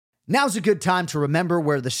Now's a good time to remember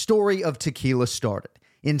where the story of tequila started.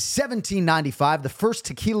 In 1795, the first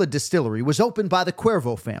tequila distillery was opened by the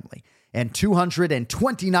Cuervo family, and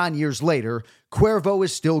 229 years later, Cuervo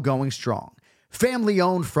is still going strong.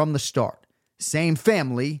 Family-owned from the start. Same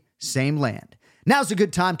family, same land. Now's a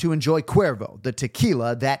good time to enjoy Cuervo, the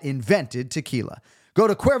tequila that invented tequila. Go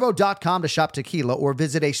to Cuervo.com to shop tequila or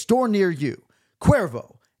visit a store near you.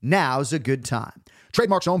 Cuervo, now's a good time.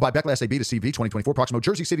 Trademarks owned by Beckless AB to CV 2024, Proximo,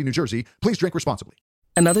 Jersey City, New Jersey. Please drink responsibly.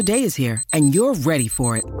 Another day is here, and you're ready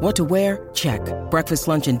for it. What to wear? Check. Breakfast,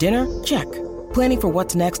 lunch, and dinner? Check. Planning for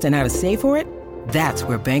what's next and how to save for it? That's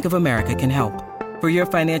where Bank of America can help. For your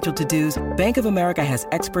financial to-dos, Bank of America has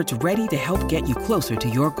experts ready to help get you closer to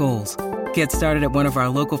your goals. Get started at one of our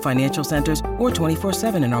local financial centers or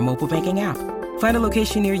 24/7 in our mobile banking app. Find a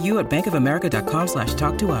location near you at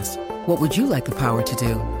bankofamerica.com/talktous. What would you like the power to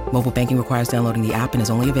do? Mobile banking requires downloading the app and is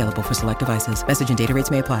only available for select devices. Message and data rates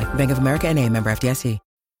may apply. Bank of America N.A., member FDIC.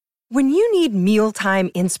 When you need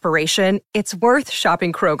mealtime inspiration, it's worth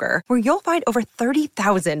shopping Kroger, where you'll find over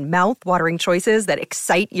 30,000 mouth-watering choices that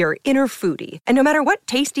excite your inner foodie. And no matter what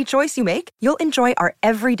tasty choice you make, you'll enjoy our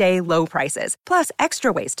everyday low prices, plus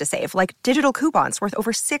extra ways to save, like digital coupons worth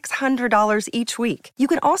over $600 each week. You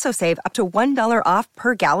can also save up to $1 off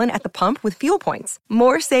per gallon at the pump with fuel points.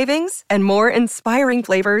 More savings and more inspiring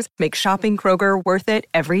flavors make shopping Kroger worth it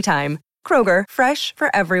every time. Kroger, fresh for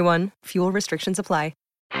everyone. Fuel restrictions apply.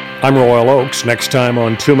 I'm Royal Oakes. Next time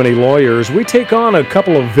on Too Many Lawyers, we take on a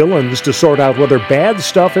couple of villains to sort out whether bad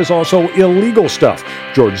stuff is also illegal stuff.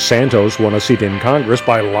 George Santos won a seat in Congress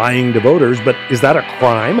by lying to voters, but is that a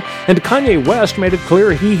crime? And Kanye West made it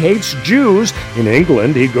clear he hates Jews. In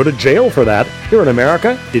England, he'd go to jail for that. Here in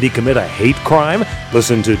America, did he commit a hate crime?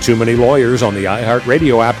 Listen to Too Many Lawyers on the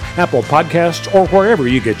iHeartRadio app, Apple Podcasts, or wherever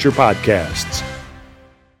you get your podcasts.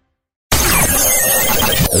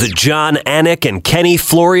 The John Anik and Kenny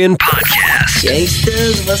Florian Podcast.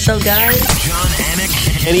 Gangsters, what's up, guys? John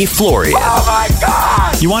Anik, Kenny Florian. Oh, my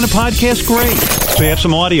God! You want a podcast? Great. So you have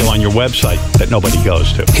some audio on your website that nobody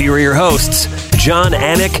goes to. Here are your hosts, John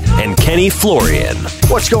Anik and Kenny Florian.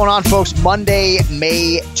 What's going on, folks? Monday,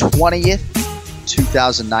 May 20th,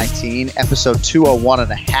 2019, episode 201 and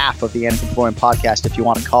a half of the Anik and Florian Podcast, if you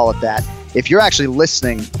want to call it that. If you're actually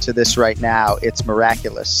listening to this right now, it's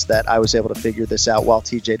miraculous that I was able to figure this out while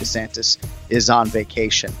TJ DeSantis is on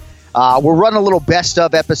vacation. We're running a little best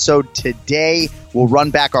of episode today. We'll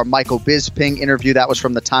run back our Michael Bisping interview. That was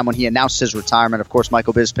from the time when he announced his retirement. Of course,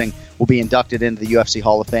 Michael Bisping will be inducted into the UFC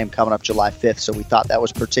Hall of Fame coming up July 5th, so we thought that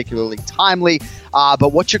was particularly timely.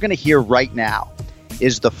 But what you're going to hear right now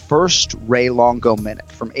is the first Ray Longo minute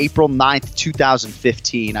from April 9th,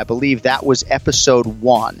 2015. I believe that was episode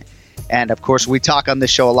 1. And, of course, we talk on this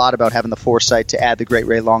show a lot about having the foresight to add the great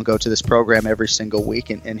Ray Longo to this program every single week.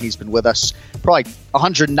 And he's been with us probably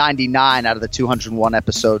 199 out of the 201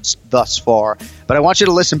 episodes thus far. But I want you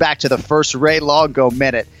to listen back to the first Ray Longo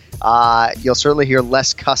minute. You'll certainly hear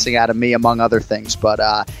less cussing out of me, among other things.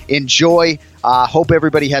 But enjoy. Hope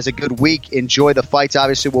everybody has a good week. Enjoy the fights.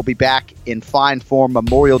 Obviously, we'll be back in fine form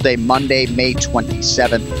Memorial Day, Monday, May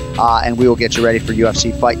 27th. And we will get you ready for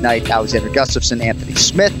UFC Fight Night. Alexander Gustafsson, Anthony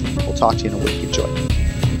Smith. We'll talk to you in a week. Enjoy.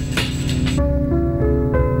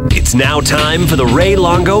 It's now time for the Ray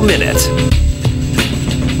Longo Minute.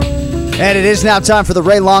 And it is now time for the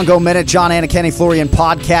Ray Longo Minute, John Anik, Kenny Florian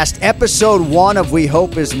Podcast, episode 1 of We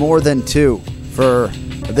Hope Is More Than 2 for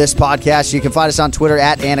this podcast. You can find us on Twitter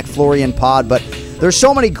at Anik Florian Pod, but there's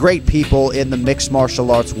so many great people in the mixed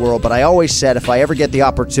martial arts world, but I always said if I ever get the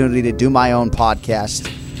opportunity to do my own podcast,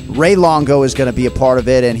 Ray Longo is going to be a part of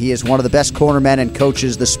it, and he is one of the best cornermen and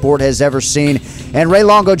coaches the sport has ever seen. And Ray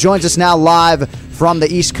Longo joins us now live from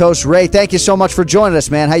the East Coast. Ray, thank you so much for joining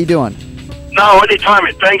us, man. How you doing? No, anytime.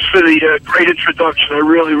 And thanks for the great introduction. I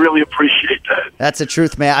really, really appreciate that. That's the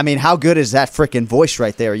truth, man. I mean, how good is that freaking voice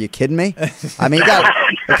right there? Are you kidding me? I mean, you got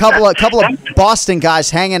a couple of Boston guys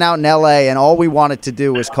hanging out in L.A., and all we wanted to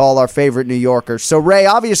do was call our favorite New Yorkers. So, Ray,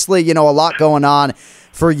 obviously, a lot going on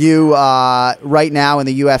for you right now in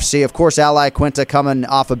the UFC. Of course, Al Iaquinta coming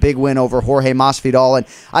off a big win over Jorge Masvidal. And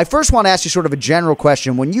I first want to ask you sort of a general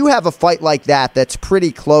question. When you have a fight like that that's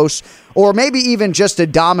pretty close, or maybe even just a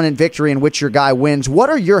dominant victory in which your guy wins, what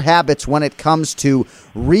are your habits when it comes to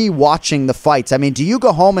re-watching the fights? I mean, do you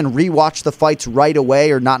go home and re-watch the fights right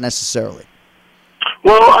away or not necessarily?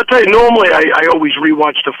 Well, I'll tell you, normally I always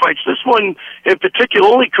rewatch the fights. This one in particular,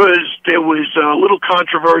 only because there was a little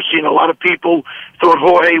controversy, and a lot of people thought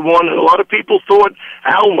Jorge won, and a lot of people thought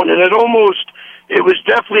Al won, and it was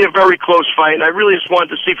definitely a very close fight, and I really just wanted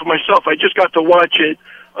to see for myself. I just got to watch it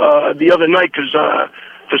the other night because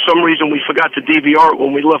for some reason we forgot to DVR it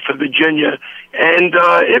when we left for Virginia. And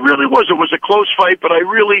it really was. It was a close fight, but I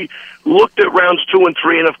really looked at rounds 2 and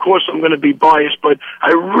 3, and of course I'm going to be biased, but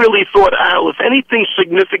I really thought, Al, if anything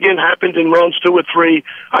significant happened in rounds 2 or 3,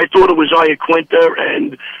 I thought it was Iaquinta.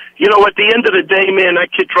 And, you know, at the end of the day, man,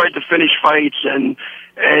 that kid tried to finish fights, and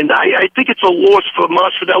I think it's a loss for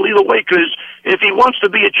Masvidal either way, because if he wants to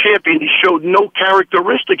be a champion, he showed no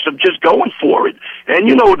characteristics of just going for it. And,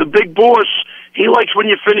 you know, the big boss, he likes when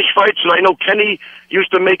you finish fights, and I know Kenny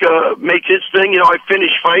used to make his thing, you know, I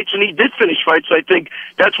finish fights, and he did finish fights. I think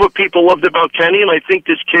that's what people loved about Kenny, and I think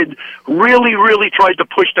this kid really, really tried to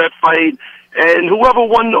push that fight. And whoever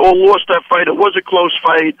won or lost that fight, it was a close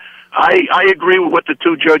fight. I agree with what the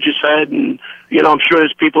two judges said, and, you know, I'm sure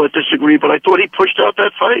there's people that disagree, but I thought he pushed out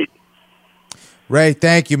that fight. Ray,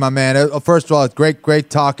 thank you, my man. First of all, it's great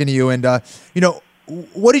talking to you. And, you know,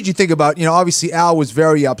 what did you think about, you know, obviously Al was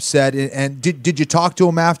very upset. And did you talk to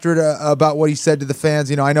him after about what he said to the fans?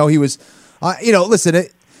 You know, I know he was, you know, listen,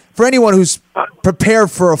 for anyone who's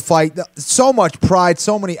prepared for a fight, so much pride,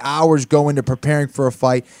 so many hours go into preparing for a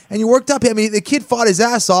fight. And you worked up. I mean, the kid fought his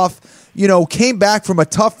ass off, you know, came back from a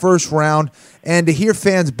tough first round. And to hear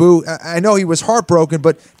fans boo, I know he was heartbroken,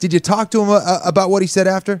 but did you talk to him about what he said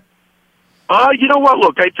after? You know what?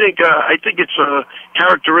 Look, I think it's a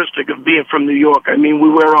characteristic of being from New York. I mean, we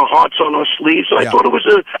wear our hearts on our sleeves. And I thought it was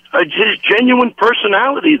his genuine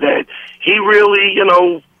personality that he really, you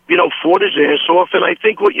know, fought his ass off. And I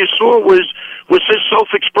think what you saw was his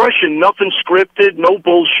self-expression. Nothing scripted, no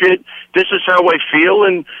bullshit. This is how I feel,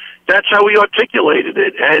 and that's how he articulated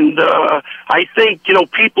it. And I think, you know,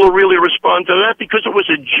 people really respond to that because it was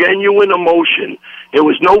a genuine emotion. It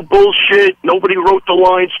was no bullshit. Nobody wrote the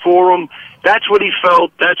lines for him. That's what he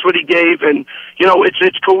felt. That's what he gave. And, you know,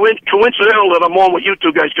 it's coincidental that I'm on with you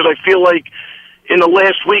two guys, because I feel like in the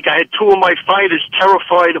last week I had two of my fighters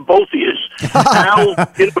terrified of both of you. Al,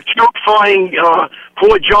 you know, terrifying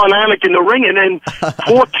poor John Anik in the ring, and then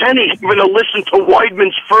poor Kenny having to listen to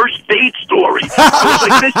Weidman's first date story. I was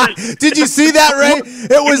like, this is, Did you see that, Ray?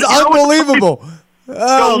 It was unbelievable.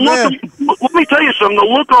 Oh, man. Let me tell you something. The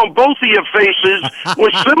look on both of your faces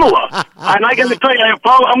was similar. And I got to tell you,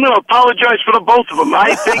 I'm going to apologize for the both of them.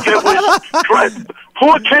 I think it was...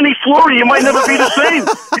 Poor Kenny Flory, you might never be the same.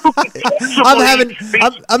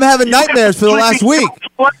 I'm having nightmares for the last week.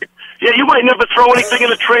 Yeah, you might never throw anything in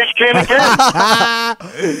the trash can again.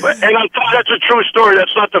 And I'm telling you, that's a true story.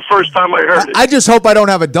 That's not the first time I heard it. I just hope I don't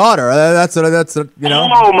have a daughter. That's you know.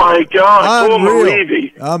 Oh my God, poor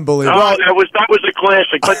Marivi. Unbelievable. Oh, that was a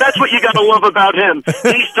classic. But that's what you got to love about him.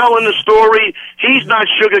 He's telling the story. He's not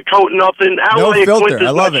sugarcoating nothing. No filter. I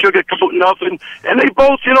love not sugarcoating nothing. And they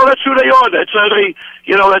both, you know, that's who they are. That's how they.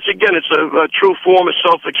 You know, that's, again, it's a true form of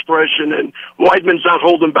self-expression, and Weidman's not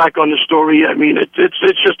holding back on the story. I mean,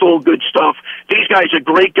 it's just all good stuff. These guys are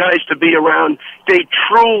great guys to be around. They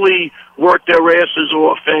truly work their asses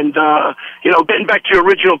off. And, you know, getting back to your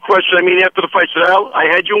original question, I mean, after the fight, I said, Al, I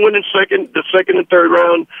had you win in the second and third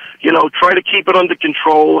round. You know, try to keep it under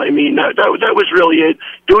control. I mean, that was really it.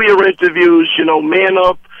 Do your interviews, you know, man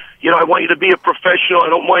up. You know, I want you to be a professional. I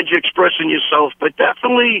don't mind you expressing yourself, but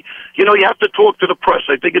definitely, you know, you have to talk to the press.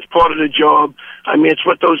 I think it's part of the job. I mean, it's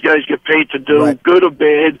what those guys get paid to do, right, good or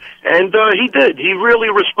bad. And he did. He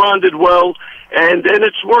really responded well, and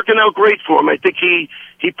it's working out great for him. I think he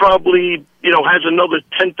probably, you know, has another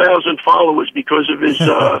 10,000 followers because of his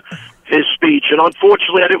his speech. And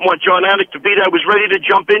unfortunately, I didn't want John Anik to beat it. I was ready to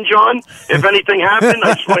jump in, John, if anything happened.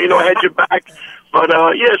 I just want you to know I had your back. But,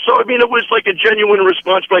 yeah, so, I mean, it was like a genuine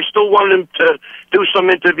response, but I still wanted him to do some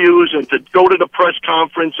interviews and to go to the press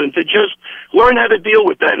conference and to just learn how to deal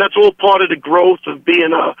with that. And that's all part of the growth of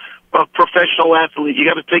being a professional athlete. You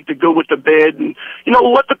got to take the good with the bad and, you know,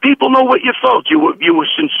 let the people know what you felt. You were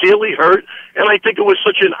sincerely hurt, and I think it was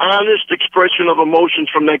such an honest expression of emotions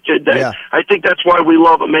from that kid that I think that's why we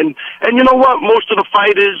love him. And you know what? Most of the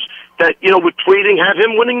fighters that, you know, were tweeting have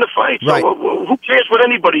him winning the fight. So right. Who cares what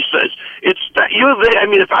anybody says? It's that you're there. I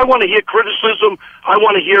mean, if I want to hear criticism, I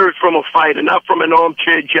want to hear it from a fighter, not from an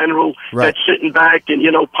armchair general that's sitting back and, you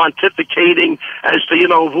know, pontificating as to, you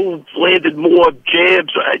know, who landed more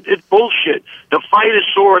jabs. It's bullshit. The fighters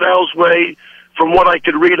saw it Al's way, from what I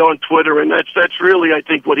could read on Twitter, and that's really, I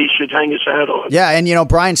think, what he should hang his hat on. Yeah, and, you know,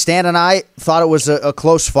 Brian Stan and I thought it was a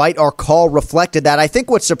close fight. Our call reflected that. I think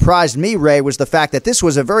what surprised me, Ray, was the fact that this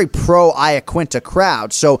was a very pro-Iaquinta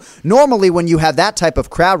crowd. So normally when you have that type of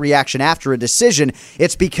crowd reaction after a decision,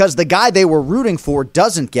 it's because the guy they were rooting for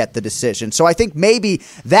doesn't get the decision. So I think maybe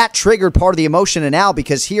that triggered part of the emotion in Al,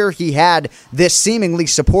 because here he had this seemingly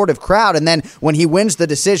supportive crowd, and then when he wins the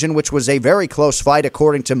decision, which was a very close fight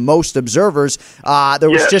according to most observers, there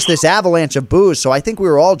was just this avalanche of boos. So I think we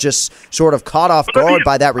were all just sort of caught off guard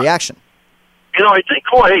by that reaction. I think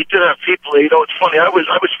Jorge did have people. It's funny. I was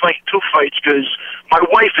fighting two fights because my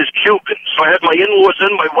wife is Cuban, so I had my in-laws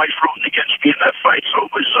and my wife rooting against me in that fight. So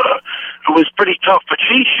it was pretty tough. But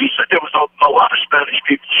she said there was a lot of Spanish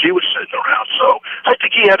people she was sitting around. So I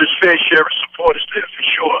think he had his fair share of supporters there for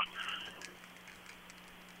sure.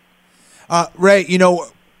 Ray,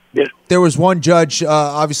 there was one judge,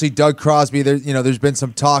 obviously Doug Crosby. There's been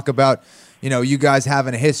some talk about, you guys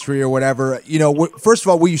having a history or whatever. First of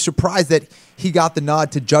all, were you surprised that he got the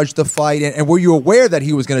nod to judge the fight, and were you aware that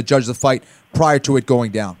he was going to judge the fight prior to it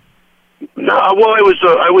going down? No, well,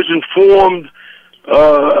 I was informed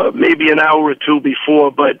maybe an hour or two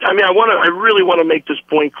before, but I really want to make this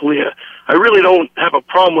point clear. I really don't have a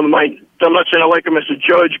problem with him. I'm not saying I like him as a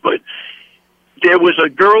judge, but there was a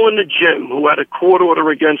girl in the gym who had a court order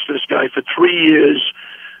against this guy for 3 years,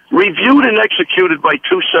 reviewed and executed by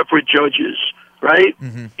two separate judges, right?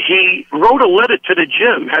 Mm-hmm. He wrote a letter to the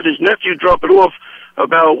gym, had his nephew drop it off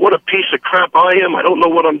about what a piece of crap I am. I don't know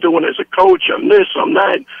what I'm doing as a coach. I'm this, I'm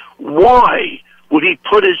that. Why would he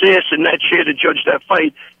put his ass in that chair to judge that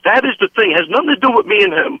fight? That is the thing. It has nothing to do with me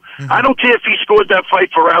and him. Mm-hmm. I don't care if he scored that fight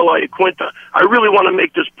for Ally or Quinta. I really want to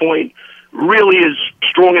make this point really as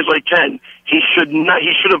strong as I can. He should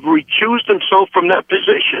have recused himself from that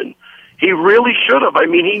position. He really should have.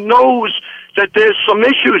 He knows that there's some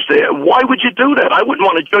issues there. Why would you do that? I wouldn't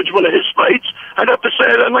want to judge one of his fights. I'd have to say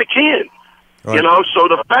it, and I can't. Right. So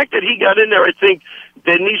the fact that he got in there, I think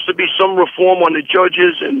there needs to be some reform on the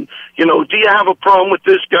judges. And, do you have a problem with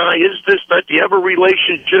this guy? Is this, that? Do you have a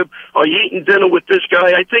relationship? Are you eating dinner with this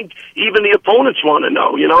guy? I think even the opponents want to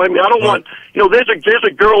know. I don't want, there's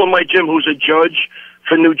a girl in my gym who's a judge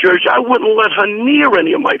for New Jersey. I wouldn't let her near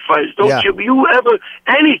any of my fights. You ever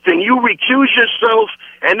anything. You recuse yourself,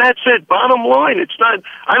 and that's it. Bottom line, it's not.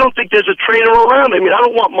 I don't think there's a trainer around. I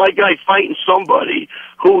don't want my guy fighting somebody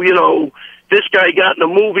who, this guy got in a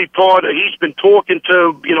movie part, or he's been talking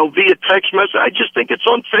to, via text message. I just think it's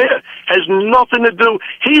unfair. Has nothing to do.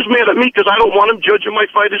 He's mad at me because I don't want him judging my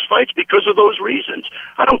fighters' fights because of those reasons.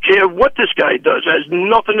 I don't care what this guy does. It has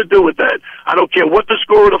nothing to do with that. I don't care what the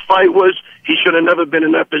score of the fight was. He should have never been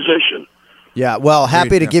in that position. Yeah, well,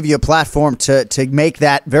 happy to give you a platform to make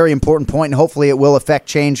that very important point, and hopefully it will affect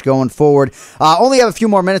change going forward. Only have a few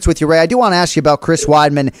more minutes with you, Ray. I do want to ask you about Chris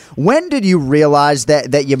Weidman. When did you realize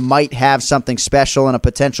that you might have something special and a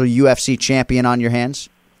potential UFC champion on your hands?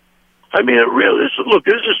 This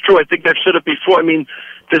is true. I think I've said it before.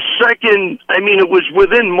 The second, it was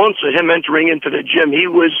within months of him entering into the gym. He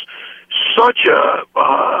was such a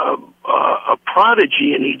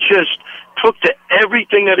prodigy, and he just took to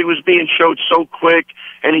everything that he was being showed so quick.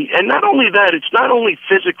 And not only that, it's not only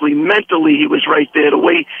physically, mentally he was right there, the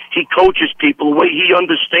way he coaches people, the way he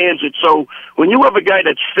understands it. So when you have a guy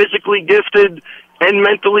that's physically gifted and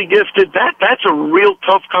mentally gifted, that's a real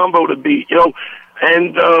tough combo to beat,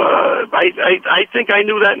 And I think I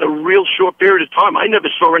knew that in a real short period of time. I never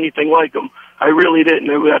saw anything like him. I really didn't.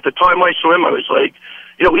 At the time I saw him, I was like,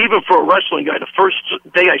 even for a wrestling guy, the first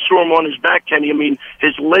day I saw him on his back, Kenny,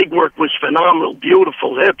 his leg work was phenomenal,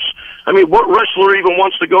 beautiful hips. What wrestler even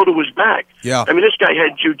wants to go to his back? Yeah. This guy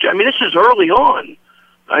had this is early on.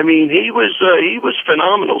 He was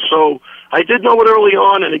phenomenal. So I did know it early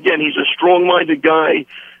on, and again, he's a strong-minded guy,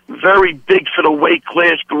 very big for the weight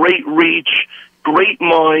class, great reach, great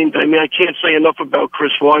mind. I can't say enough about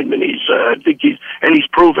Chris Weidman. He's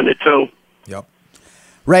proven it too. Yep.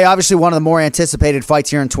 Ray, obviously one of the more anticipated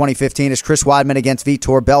fights here in 2015 is Chris Weidman against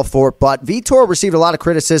Vitor Belfort, but Vitor received a lot of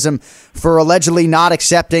criticism for allegedly not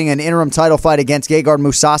accepting an interim title fight against Gegard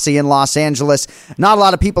Mousasi in Los Angeles. Not a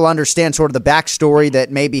lot of people understand sort of the backstory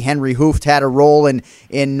that maybe Henry Hooft had a role in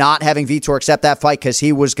not having Vitor accept that fight because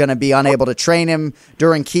he was going to be unable to train him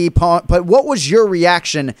during key. But what was your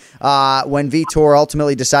reaction when Vitor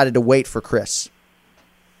ultimately decided to wait for Chris?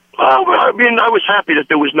 I was happy that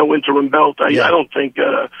there was no interim belt. I don't think,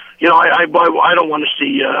 I don't want to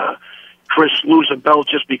see Chris lose a belt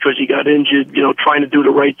just because he got injured, trying to do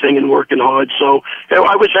the right thing and working hard. So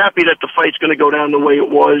I was happy that the fight's going to go down the way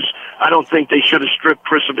it was. I don't think they should have stripped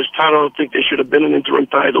Chris of his title. I don't think there should have been an interim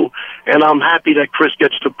title. And I'm happy that Chris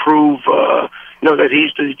gets to prove, that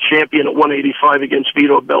he's the champion at 185 against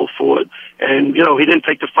Vitor Belfort. And, he didn't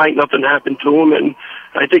take the fight. Nothing happened to him. And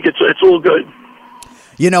I think it's all good.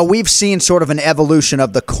 We've seen sort of an evolution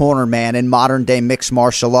of the corner man in modern-day mixed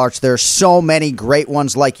martial arts. There's so many great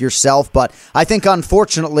ones like yourself, but I think,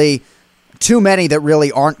 unfortunately, too many that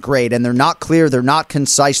really aren't great, and they're not clear, they're not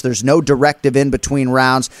concise, there's no directive in between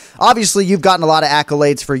rounds. Obviously, you've gotten a lot of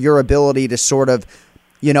accolades for your ability to sort of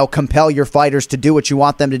compel your fighters to do what you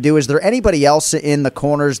want them to do. Is there anybody else in the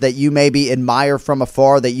corners that you maybe admire from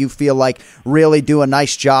afar that you feel like really do a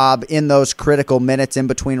nice job in those critical minutes in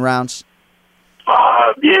between rounds?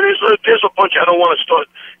 Yeah, there's a bunch. I don't want to start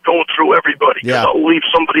going through everybody because I'll leave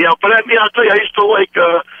somebody out. But I'll tell you, I used to like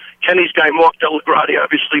Kenny's guy, Mark Delagrati.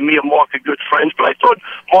 Obviously, me and Mark are good friends, but I thought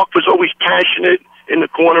Mark was always passionate in the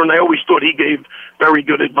corner, and I always thought he gave very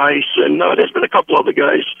good advice. And there's been a couple other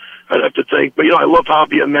guys I'd have to think. But, I love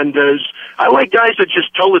Javier Mendez. I like guys that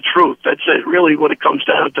just tell the truth. That's it, really what it comes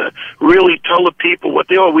down to. Really tell the people what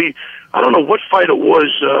they are. I don't know what fight it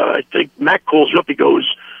was. I think Matt calls up. He goes,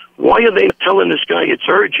 why are they telling this guy it's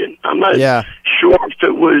urgent? I'm not sure if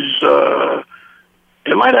it was...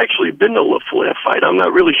 it might actually have been the LaFleur fight. I'm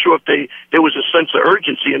not really sure if there was a sense of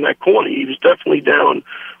urgency in that corner. He was definitely down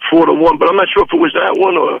 4-1, but I'm not sure if it was that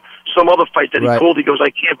one or some other fight that he called. He goes,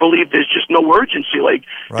 I can't believe there's just no urgency.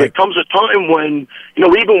 There comes a time when,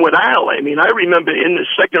 even with Al, I remember in the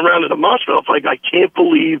second round of the Moscow fight, I can't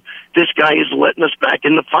believe this guy is letting us back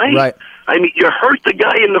in the fight. Right. You hurt the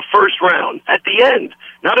guy in the first round, at the end,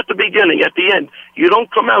 not at the beginning, at the end. You don't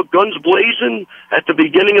come out guns blazing at the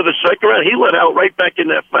beginning of the second round. He let out right back in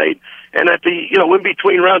that fight. And at the, in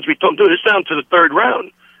between rounds, we told him, dude, it's down to the third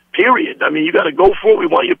round, period. You got to go for it. We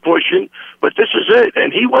want you pushing, but this is it.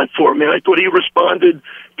 And he went for it, man. I thought he responded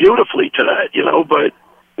beautifully to that, but...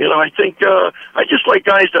 I think I just like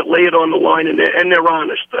guys that lay it on the line and they're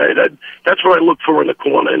honest. That's what I look for in the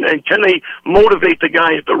corner. And can they motivate the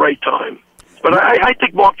guy at the right time? But I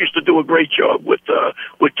think Mark used to do a great job with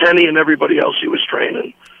Kenny and everybody else he was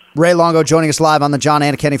training. Ray Longo joining us live on the John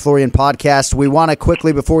and Kenny Florian podcast. We want to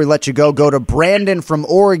quickly, before we let you go to Brandon from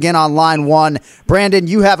Oregon on line 1. Brandon,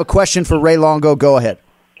 you have a question for Ray Longo. Go ahead.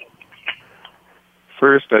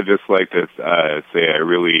 First, I'd just like to say I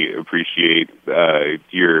really appreciate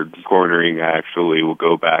your cornering. I actually will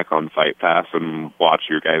go back on Fight Pass and watch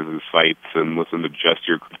your guys' fights and listen to just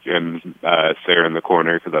your and Sarah in the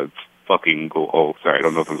corner because that's fucking gold. Oh, sorry, I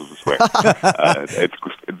don't know if I'm supposed to swear. It's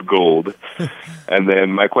gold. And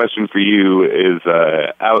then my question for you is,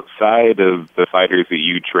 outside of the fighters that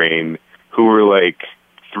you train, who are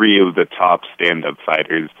 3 of the top stand-up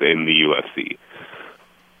fighters in the UFC?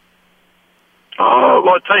 Well,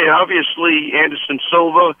 I'll tell you, obviously, Anderson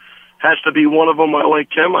Silva has to be one of them. I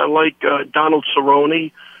like him. I like Donald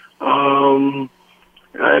Cerrone. And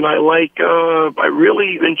I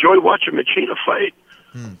really enjoy watching Machida fight.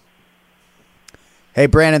 Hey,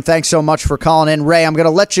 Brandon, thanks so much for calling in. Ray, I'm going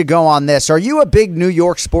to let you go on this. Are you a big New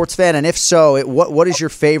York sports fan? And if so, what is your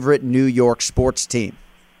favorite New York sports team?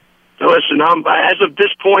 Listen, as of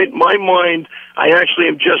this point, my mind, I actually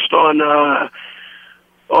am just on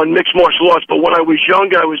mixed martial arts, but when I was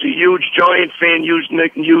young, I was a huge Giant fan, huge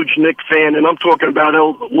Nick fan, and I'm talking about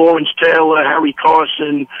Lawrence Taylor, Harry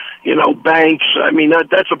Carson, Banks.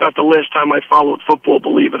 That's about the last time I followed football,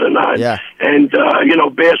 believe it or not. Yeah. And,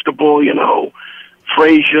 basketball,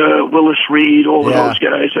 Frazier, Willis Reed, all of those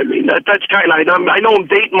guys. That's kind of, I know I'm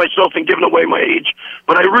dating myself and giving away my age,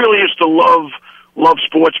 but I really used to love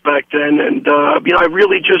sports back then, and, I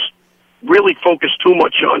really focus too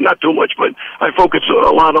much on, not too much, but I focus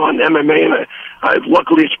a lot on MMA, and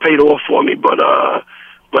luckily it's paid off for me. But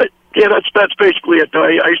yeah, that's basically it.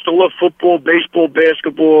 I used to love football, baseball,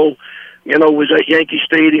 basketball. Was at Yankee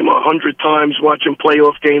Stadium 100 times watching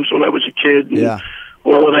playoff games when I was a kid. And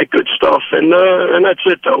all of that good stuff, and that's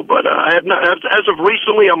it though. But I have not, as of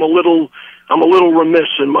recently, I'm a little remiss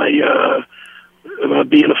in my.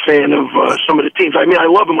 Being a fan of some of the teams. I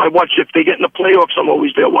love them. I watch if they get in the playoffs. I'm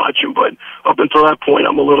always there watching. But up until that point,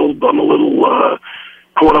 I'm a little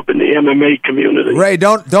caught up in the MMA community. Ray,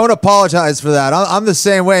 don't apologize for that. I'm the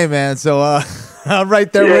same way, man. So I'm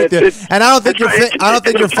right there with you. And I don't think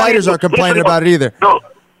your fighters are complaining about it either. No.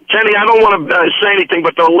 Kenny, I don't want to say anything,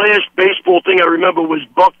 but the last baseball thing I remember was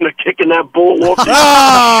Buckner kicking that ball off.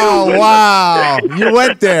 Oh, wow. You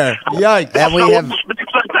went there. Yikes. And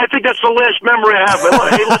I think that's the last memory I have.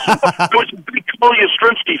 Hey, listen, I was a big Cole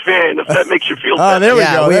Yastrzemski fan, if that makes you feel better. Oh, there we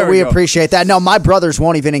go. We appreciate that. No, my brothers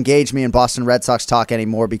won't even engage me in Boston Red Sox talk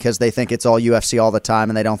anymore because they think it's all UFC all the time,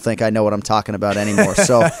 and they don't think I know what I'm talking about anymore.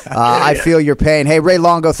 So I feel your pain. Hey, Ray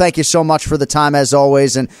Longo, thank you so much for the time, as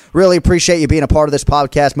always, and really appreciate you being a part of this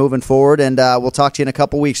podcast moving forward, and we'll talk to you in a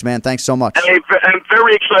couple weeks, man. Thanks so much. Hey, I'm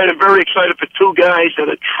very excited for 2 guys that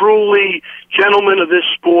are truly gentlemen of this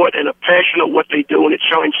sport and are passionate what they do, and it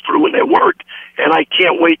shines through in their work, and I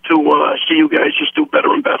can't wait to see you guys just do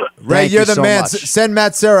better and better. Ray, you're the man. Send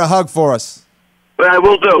Matt Serra a hug for us. I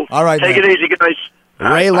will do. All right, Take it easy, guys.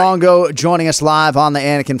 Ray Longo joining us live on the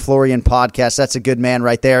Anakin Florian podcast. That's a good man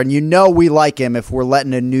right there. And you know we like him if we're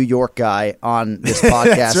letting a New York guy on this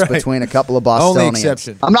podcast right. Between a couple of Bostonians. Only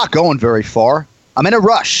exception. I'm not going very far. I'm in a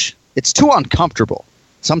rush. It's too uncomfortable.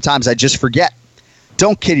 Sometimes I just forget.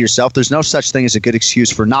 Don't kid yourself. There's no such thing as a good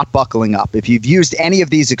excuse for not buckling up. If you've used any of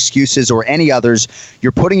these excuses or any others,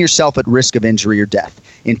 you're putting yourself at risk of injury or death.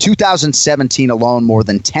 In 2017 alone, more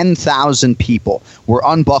than 10,000 people were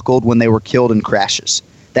unbuckled when they were killed in crashes.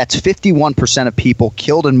 That's 51% of people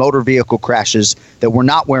killed in motor vehicle crashes that were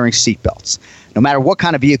not wearing seatbelts. No matter what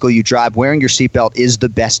kind of vehicle you drive, wearing your seatbelt is the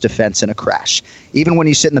best defense in a crash. Even when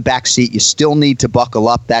you sit in the back seat, you still need to buckle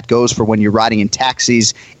up. That goes for when you're riding in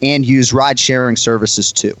taxis and use ride-sharing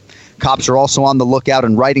services too. Cops are also on the lookout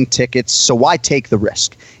and writing tickets, so why take the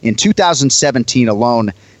risk? In 2017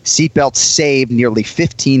 alone, seatbelts saved nearly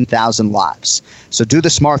 15,000 lives. So do the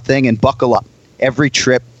smart thing and buckle up every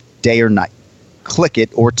trip, day or night. Click it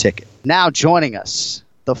or ticket. Now joining us,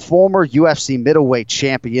 the former UFC middleweight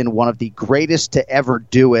champion, one of the greatest to ever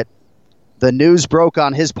do it. The news broke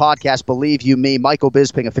on his podcast, Believe You Me, Michael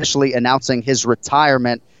Bisping officially announcing his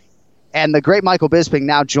retirement. And the great Michael Bisping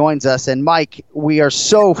now joins us. And Mike, we are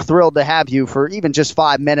so thrilled to have you for even just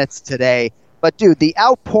 5 minutes today. But dude, the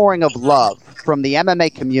outpouring of love from the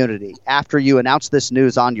MMA community after you announced this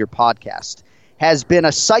news on your podcast has been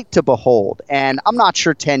a sight to behold. And I'm not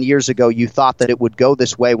sure 10 years ago you thought that it would go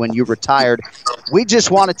this way when you retired. We just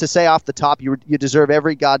wanted to say off the top, you deserve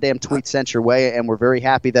every goddamn tweet sent your way, and we're very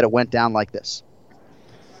happy that it went down like this.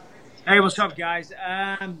 Hey, what's up, guys?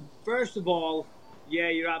 First of all, yeah,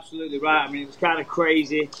 you're absolutely right. I mean, it was kind of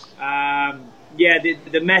crazy. Yeah,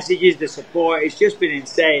 the messages, the support, it's just been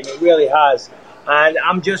insane. It really has. And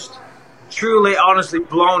I'm just truly, honestly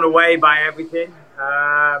blown away by everything.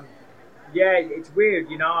 Yeah, it's weird,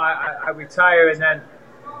 you know. I retire and then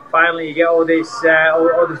finally you get all this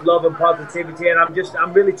love and positivity, and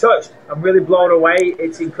I'm really touched. I'm really blown away.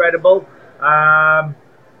 It's incredible.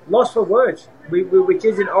 Lost for words, which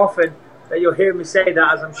isn't often that you'll hear me say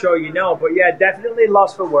that, as I'm sure you know. But yeah, definitely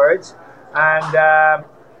lost for words. And I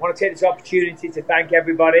want to take this opportunity to thank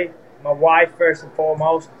everybody. My wife, first and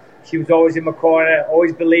foremost. She was always in my corner,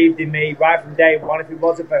 always believed in me right from day one. If it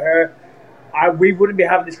wasn't for her, we wouldn't be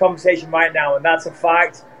having this conversation right now, and that's a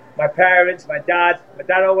fact. My parents, my dad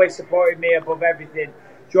always supported me above everything.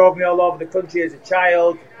 Drove me all over the country as a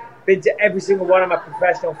child. Been to every single one of my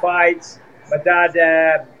professional fights. My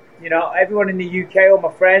dad, you know, everyone in the UK, all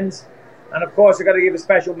my friends. And of course, I've got to give a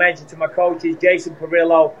special mention to my coaches, Jason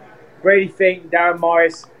Perillo, Brady Fink, Darren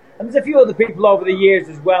Morris. And there's a few other people over the years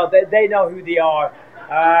as well. They know who they are.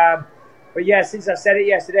 But yeah, since I said it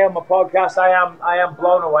yesterday on my podcast, I am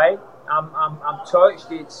blown away. I'm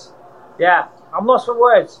touched. I'm lost for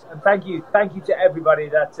words. And thank you to everybody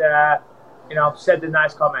that said the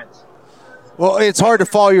nice comments. Well, it's hard to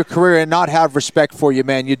follow your career and not have respect for you,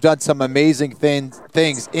 man. You've done some amazing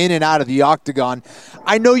things in and out of the octagon.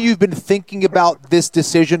 I know you've been thinking about this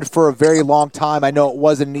decision for a very long time. I know it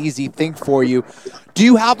wasn't an easy thing for you. Do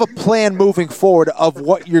you have a plan moving forward of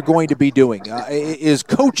what you're going to be doing? Is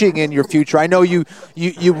coaching in your future? I know you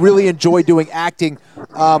really enjoy doing acting.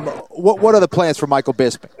 What are the plans for Michael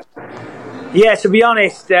Bisping? Yeah, to be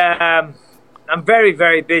honest, I'm very,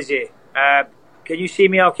 very busy. Can you see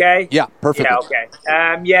me okay? Yeah, perfect. Yeah, okay.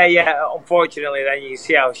 Unfortunately, then you can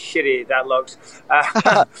see how shitty that looks.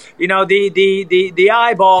 You know, the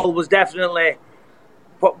eyeball was definitely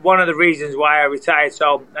one of the reasons why I retired.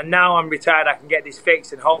 So, and now I'm retired, I can get this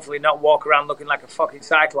fixed and hopefully not walk around looking like a fucking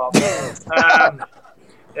cyclops.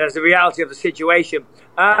 That's the reality of the situation.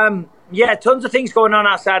 Yeah, tons of things going on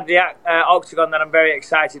outside the octagon that I'm very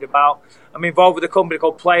excited about. I'm involved with a company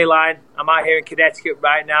called Playline. I'm out here in Connecticut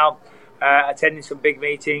right now, attending some big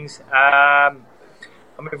meetings. I'm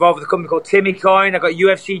involved with a company called Timmy Coin. I've got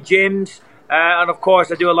UFC gyms. And of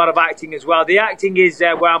course, I do a lot of acting as well. The acting is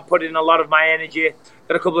where I'm putting a lot of my energy.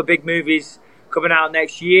 Got a couple of big movies coming out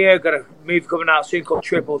next year. Got a movie coming out soon called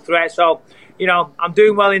Triple Threat. So, you know, I'm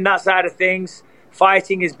doing well in that side of things.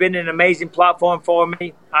 Fighting has been an amazing platform for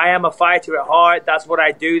me. I am a fighter at heart. That's what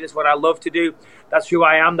I do. That's what I love to do. That's who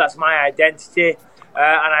I am. That's my identity.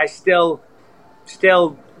 And I still,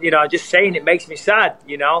 you know, just saying it makes me sad,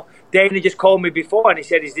 you know. Dana just called me before and he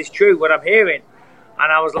said, "Is this true, what I'm hearing?"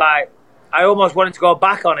 And I was like, I almost wanted to go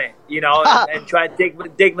back on it, you know, and try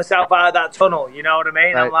and dig myself out of that tunnel, you know what I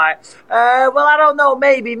mean? Right. I'm like, well, I don't know,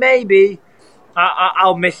 maybe.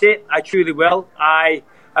 I'll miss it. I truly will.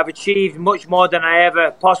 I've achieved much more than I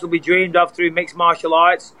ever possibly dreamed of through mixed martial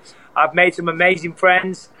arts. I've made some amazing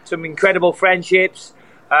friends, some incredible friendships.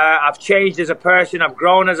 I've changed as a person. I've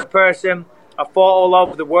grown as a person. I've fought all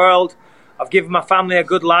over the world. I've given my family a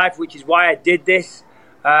good life, which is why I did this.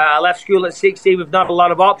 I left school at 16 with not a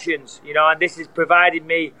lot of options, and this has provided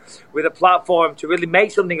me with a platform to really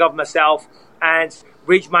make something of myself and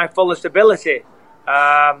reach my fullest ability.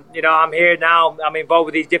 I'm here now. I'm involved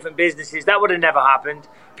with these different businesses. That would have never happened.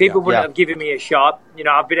 People wouldn't have given me a shot.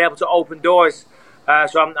 I've been able to open doors.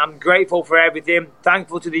 So I'm grateful for everything.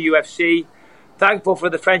 Thankful to the UFC. Thankful for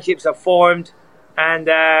the friendships I've formed. And,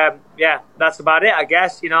 that's about it, I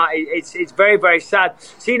guess. It's very, very sad.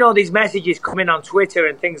 Seeing all these messages come in on Twitter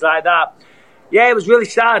and things like that. Yeah, it was really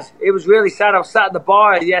sad. I was sat at the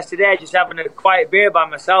bar yesterday just having a quiet beer by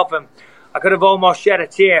myself, and I could have almost shed a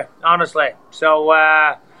tear, honestly. So,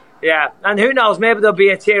 and who knows, maybe there'll be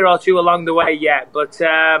a tear or two along the way yet. But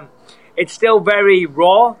it's still very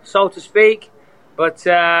raw, so to speak. But,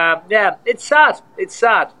 it's sad. It's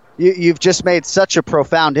sad. You've just made such a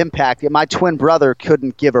profound impact. My twin brother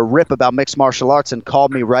couldn't give a rip about mixed martial arts and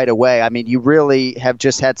called me right away. I mean, you really have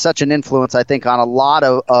just had such an influence, I think, on a lot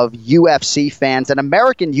of UFC fans and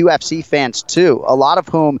American UFC fans, too, a lot of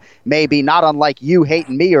whom may be not unlike you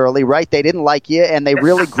hating me early, right? They didn't like you, and they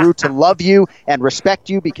really grew to love you and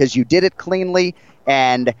respect you because you did it cleanly.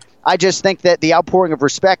 And I just think that the outpouring of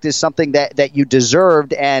respect is something that you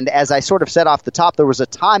deserved. And as I sort of said off the top, there was a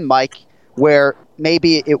time, Mike, where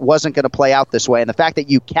maybe it wasn't going to play out this way. And the fact that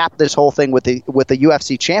you capped this whole thing with the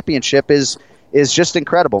UFC championship is just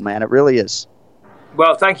incredible, man. It really is.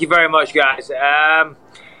 Well, thank you very much, guys. Listen,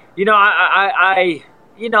 you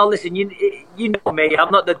know me.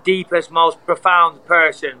 I'm not the deepest, most profound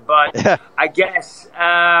person, but I guess,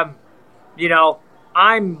 I'm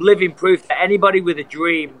living proof that anybody with a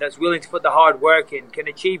dream that's willing to put the hard work in can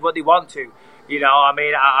achieve what they want to.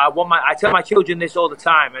 I tell my children this all the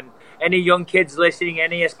time, and any young kids listening,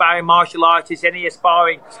 any aspiring martial artists, any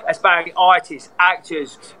aspiring artists,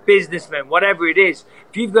 actors, businessmen, whatever it is,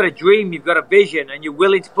 if you've got a dream, you've got a vision, and you're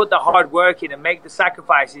willing to put the hard work in and make the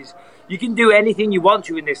sacrifices, you can do anything you want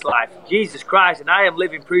to in this life. Jesus Christ, and I am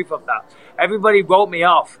living proof of that. Everybody wrote me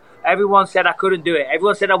off. Everyone said I couldn't do it.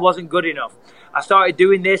 Everyone said I wasn't good enough. I started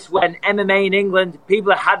doing this when MMA in England,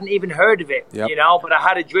 people hadn't even heard of it, but I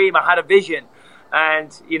had a dream, I had a vision.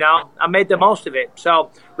 And, I made the most of it.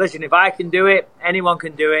 So, listen, if I can do it, anyone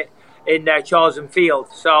can do it in their chosen field.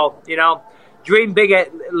 So, dream bigger,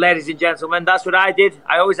 ladies and gentlemen. That's what I did.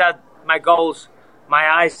 I always had my goals, my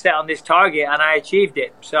eyes set on this target, and I achieved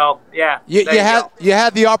it. So, yeah. You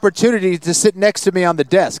had the opportunity to sit next to me on the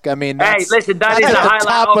desk. I mean, hey, listen, that is the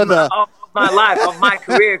highlight of my life, of my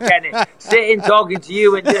career, Kenny. Sitting, talking to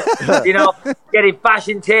you, and just, getting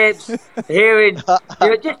fashion tips, hearing,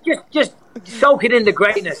 just soaking in the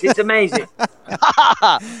greatness. It's amazing.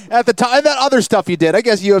 At the time, that other stuff you did, I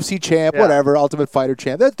guess UFC champ, whatever, Ultimate Fighter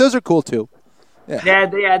champ. Those are cool too.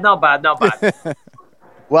 Yeah, not bad.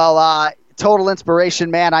 Well, total inspiration,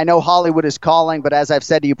 man. I know Hollywood is calling, but as I've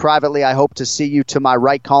said to you privately, I hope to see you to my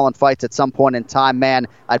right calling fights at some point in time, man.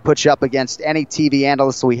 I'd put you up against any TV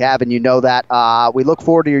analyst we have, and you know that. We look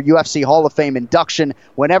forward to your UFC Hall of Fame induction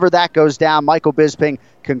whenever that goes down. Michael Bisping,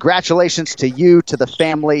 congratulations to you, to the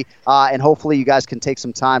family, and hopefully you guys can take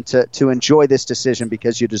some time to enjoy this decision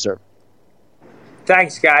because you deserve it.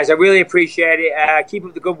 Thanks, guys. I really appreciate it. Keep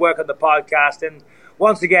up the good work on the podcast. And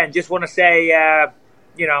once again, just want to say,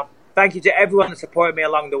 thank you to everyone that supported me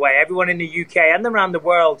along the way, everyone in the UK and around the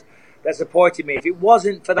world that supported me. If it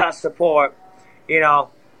wasn't for that support,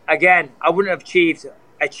 again, I wouldn't have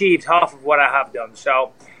achieved half of what I have done.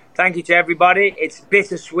 So thank you to everybody. It's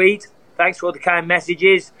bittersweet. Thanks for all the kind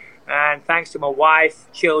messages, and thanks to my wife,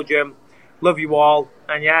 children. Love you all.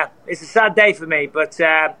 And yeah, it's a sad day for me, but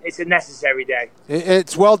it's a necessary day.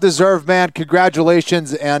 It's well-deserved, man.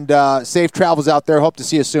 Congratulations, and safe travels out there. Hope to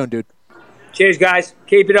see you soon, dude. Cheers, guys.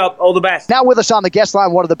 Keep it up. All the best. Now with us on the guest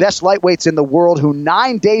line, one of the best lightweights in the world who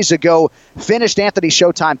 9 days ago finished Anthony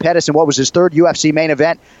Showtime Pettis in what was his third UFC main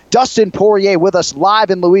event. Dustin Poirier with us live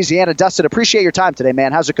in Louisiana. Dustin, appreciate your time today,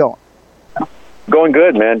 man. How's it going? Going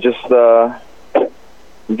good, man. Just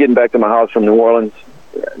getting back to my house from New Orleans.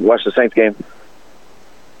 Watched the Saints game.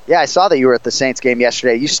 Yeah, I saw that you were at the Saints game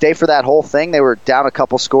yesterday. You stayed for that whole thing? They were down a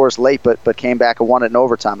couple scores late, but came back and won it in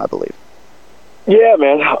overtime, I believe. Yeah,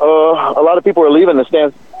 man. A lot of people were leaving. The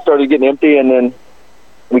stands started getting empty, and then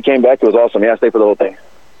we came back. It was awesome. Yeah, I stayed for the whole thing.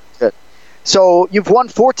 Good. So you've won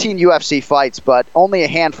 14 UFC fights, but only a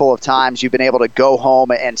handful of times you've been able to go home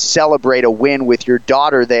and celebrate a win with your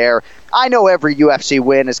daughter there. I know every UFC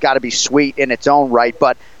win has got to be sweet in its own right,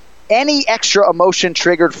 but any extra emotion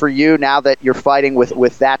triggered for you now that you're fighting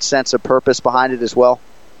with that sense of purpose behind it as well?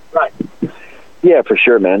 Right. Yeah, for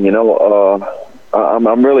sure, man.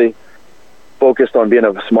 I'm really focused on being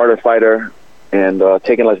a smarter fighter, and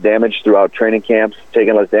taking less damage throughout training camps,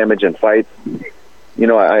 taking less damage in fights. You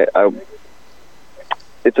know, I'm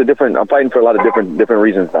fighting for a lot of different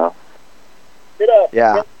reasons now.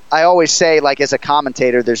 Yeah. I always say, like, as a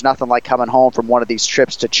commentator, there's nothing like coming home from one of these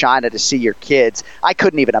trips to China to see your kids. I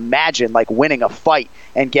couldn't even imagine, like, winning a fight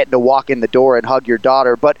and getting to walk in the door and hug your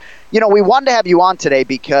daughter. But, you know, we wanted to have you on today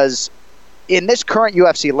because in this current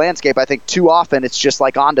UFC landscape, I think too often it's just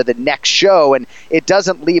like on to the next show, and it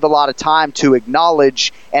doesn't leave a lot of time to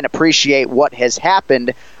acknowledge and appreciate what has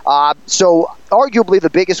happened. So arguably the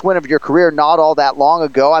biggest win of your career not all that long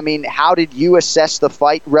ago. I mean, how did you assess the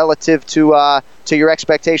fight relative to your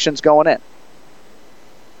expectations going in?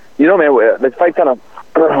 You know, man, the fight kind of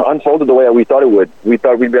unfolded the way we thought it would. We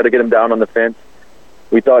thought we'd be able to get him down on the fence.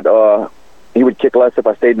 We thought he would kick less if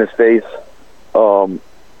I stayed in his face.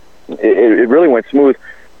 It really went smooth.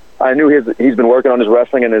 I knew he's been working on his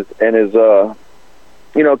wrestling and his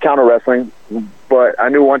counter wrestling, but I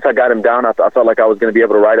knew once I got him down, I felt like I was going to be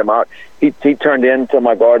able to ride him out. He turned into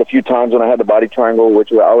my guard a few times when I had the body triangle,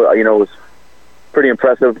 which was pretty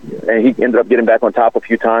impressive, and he ended up getting back on top a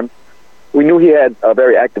few times. We knew he had a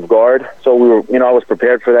very active guard, so I was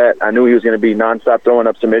prepared for that. I knew he was going to be nonstop throwing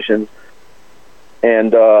up submissions,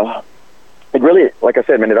 and it really, like I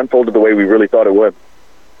said, man, it unfolded the way we really thought it would.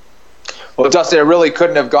 Well, Dustin, it really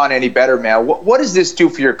couldn't have gone any better, man. What does this do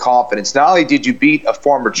for your confidence? Not only did you beat a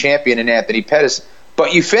former champion in Anthony Pettis,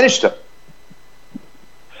 but you finished him.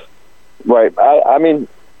 Right. I mean,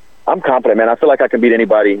 I'm confident, man. I feel like I can beat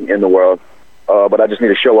anybody in the world, but I just need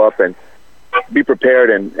to show up and be prepared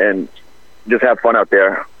and just have fun out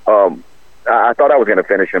there. I thought I was going to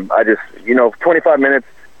finish him. I just, 25 minutes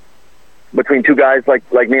between two guys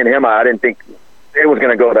like me and him, I didn't think it was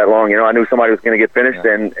going to go that long. I knew somebody was going to get finished,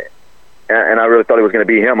 and I really thought it was going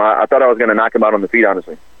to be him. I thought I was going to knock him out on the feet,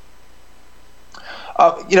 honestly.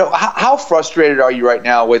 How frustrated are you right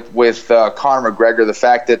now with Conor McGregor? The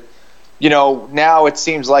fact that, now it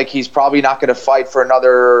seems like he's probably not going to fight for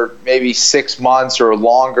another maybe 6 months or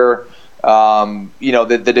longer.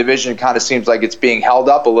 The division kind of seems like it's being held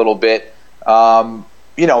up a little bit.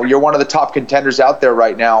 You're one of the top contenders out there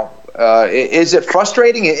right now. Is it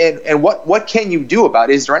frustrating, and what can you do about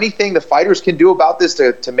it? Is there anything the fighters can do about this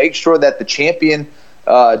to make sure that the champion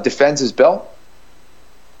defends his belt?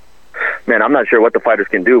 Man, I'm not sure what the fighters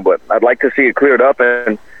can do, but I'd like to see it cleared up.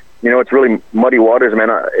 And it's really muddy waters, man.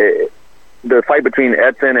 The fight between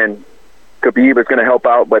Edson and Khabib is going to help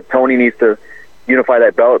out, but Tony needs to unify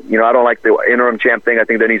that belt. I don't like the interim champ thing. I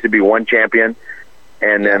think there needs to be one champion,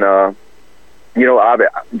 and then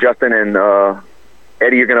Justin and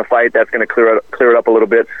Eddie are going to fight. That's going to clear it up a little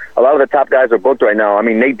bit. A lot of the top guys are booked right now. I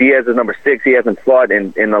mean, Nate Diaz is number 6. He hasn't fought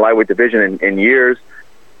in the lightweight division in years.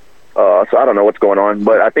 So I don't know what's going on.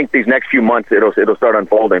 But I think these next few months it'll start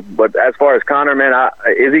unfolding. But as far as Conor, man,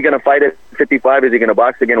 is he going to fight at 55? Is he going to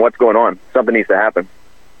box again? What's going on? Something needs to happen.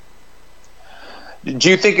 Do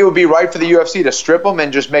you think it would be right for the UFC to strip him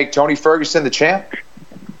and just make Tony Ferguson the champ?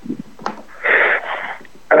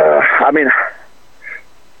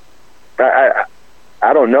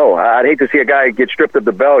 I don't know. I'd hate to see a guy get stripped of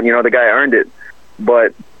the belt. The guy earned it.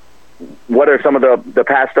 But what are some of the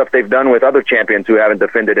past stuff they've done with other champions who haven't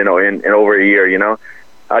defended in over a year?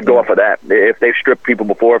 I'd go off of that. If they've stripped people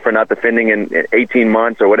before for not defending in 18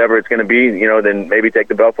 months or whatever it's going to be, then maybe take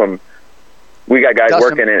the belt from. We got guys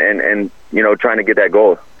Dustin, working and trying to get that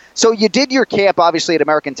goal. So you did your camp, obviously, at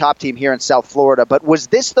American Top Team here in South Florida, but was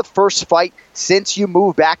this the first fight since you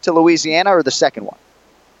moved back to Louisiana or the second one?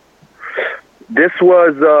 This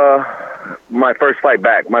was my first fight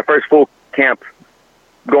back. My first full camp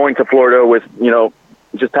going to Florida was,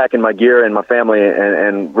 just packing my gear and my family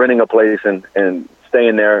and renting a place and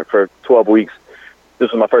staying there for 12 weeks.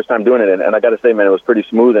 This was my first time doing it, and I got to say, man, it was pretty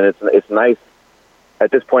smooth, and it's nice at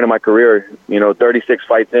this point in my career, 36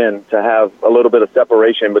 fights in, to have a little bit of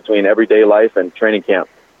separation between everyday life and training camp.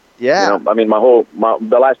 Yeah. I mean,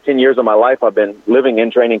 the last 10 years of my life, I've been living in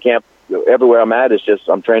training camp. Everywhere I'm at, it's just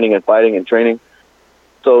I'm training and fighting and training.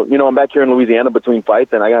 So, I'm back here in Louisiana between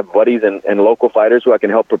fights, and I got buddies and local fighters who I can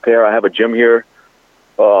help prepare. I have a gym here.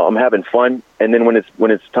 I'm having fun, and then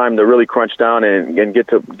when it's time to really crunch down and get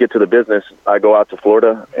to the business, I go out to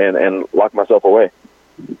Florida and lock myself away.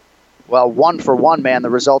 Well, 1 for 1, man. The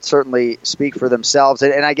results certainly speak for themselves,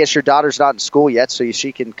 and I guess your daughter's not in school yet, so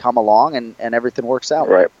she can come along and everything works out.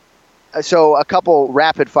 Right. So a couple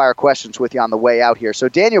rapid-fire questions with you on the way out here. So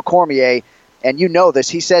Daniel Cormier, and you know this,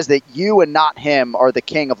 he says that you and not him are the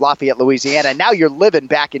king of Lafayette, Louisiana, and now you're living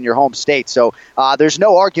back in your home state, so there's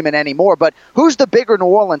no argument anymore. But who's the bigger New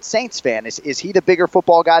Orleans Saints fan? Is he the bigger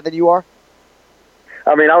football guy than you are?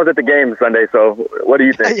 I mean, I was at the game Sunday, so what do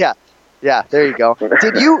you think? Yeah. Yeah, there you go.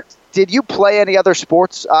 Did you play any other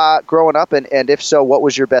sports growing up? And if so, what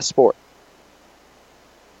was your best sport?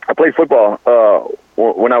 I played football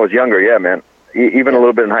when I was younger, yeah, man. Even a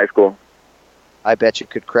little bit in high school. I bet you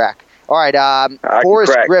could crack. All right,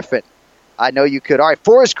 Forrest Griffin. I know you could. All right,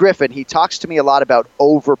 Forrest Griffin, he talks to me a lot about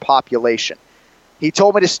overpopulation. He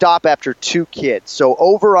told me to stop after 2 kids. So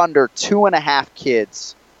over under 2.5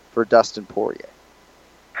 kids for Dustin Poirier.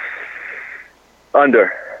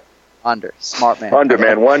 Under. Smart man. Under,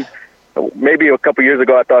 man. One, maybe a couple years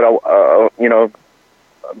ago I thought,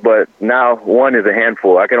 but now 1 is a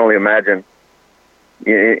handful. I can only imagine,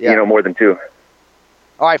 more than 2.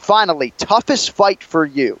 All right, finally, toughest fight for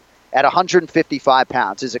you at 155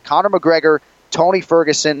 pounds. Is it Conor McGregor, Tony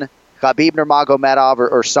Ferguson, Khabib Nurmagomedov,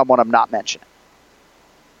 or someone I'm not mentioning?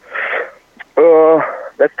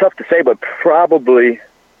 That's tough to say, but probably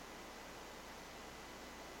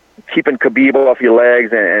keeping Khabib off your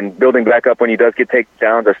legs and building back up when he does get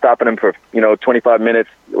takedowns, or stopping him for 25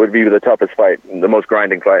 minutes would be the toughest fight, the most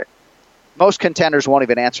grinding fight. Most contenders won't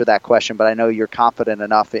even answer that question, but I know you're confident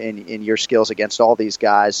enough in your skills against all these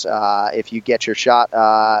guys. If you get your shot,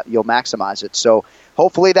 you'll maximize it. So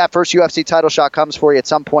hopefully that first UFC title shot comes for you at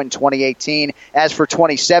some point in 2018. As for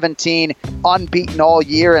 2017, unbeaten all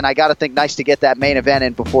year, and I got to think nice to get that main event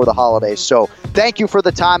in before the holidays. So thank you for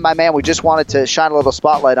the time, my man. We just wanted to shine a little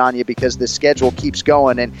spotlight on you because the schedule keeps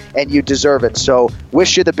going, and you deserve it. So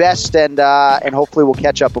wish you the best, and hopefully we'll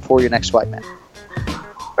catch up before your next fight, man.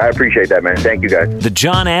 I appreciate that, man. Thank you, guys. The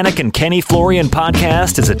John Anik and Kenny Florian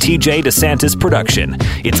podcast is a TJ DeSantis production.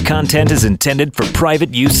 Its content is intended for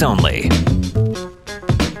private use only.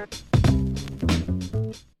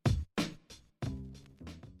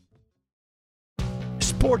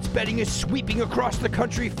 Sports betting is sweeping across the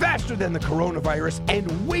country faster than the coronavirus,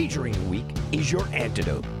 and Wagering Week is your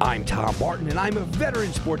antidote. I'm Tom Martin, and I'm a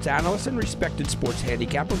veteran sports analyst and respected sports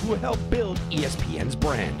handicapper who helped build ESPN's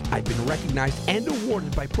brand. I've been recognized and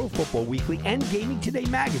awarded by Pro Football Weekly and Gaming Today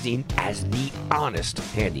magazine as the honest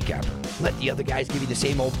handicapper. Let the other guys give you the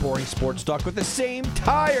same old boring sports talk with the same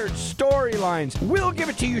tired storylines. We'll give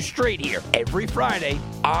it to you straight here every Friday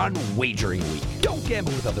on Wagering Week. Don't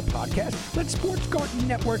gamble with other podcasts. Let Sports Garden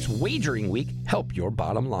Network's Wagering Week help your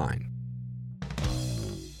bottom line.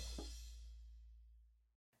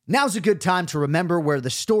 Now's a good time to remember where the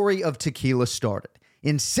story of tequila started.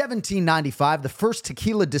 In 1795, the first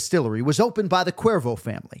tequila distillery was opened by the Cuervo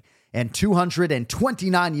family, and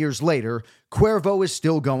 229 years later, Cuervo is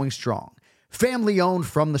still going strong. Family-owned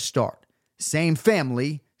from the start. Same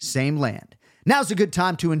family, same land. Now's a good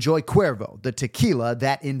time to enjoy Cuervo, the tequila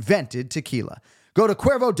that invented tequila. Go to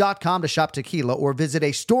Cuervo.com to shop tequila or visit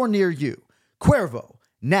a store near you. Cuervo,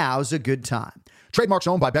 now's a good time. Trademarks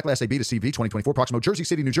owned by Beckless AB to CV 2024, Proximo, Jersey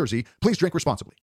City, New Jersey. Please drink responsibly.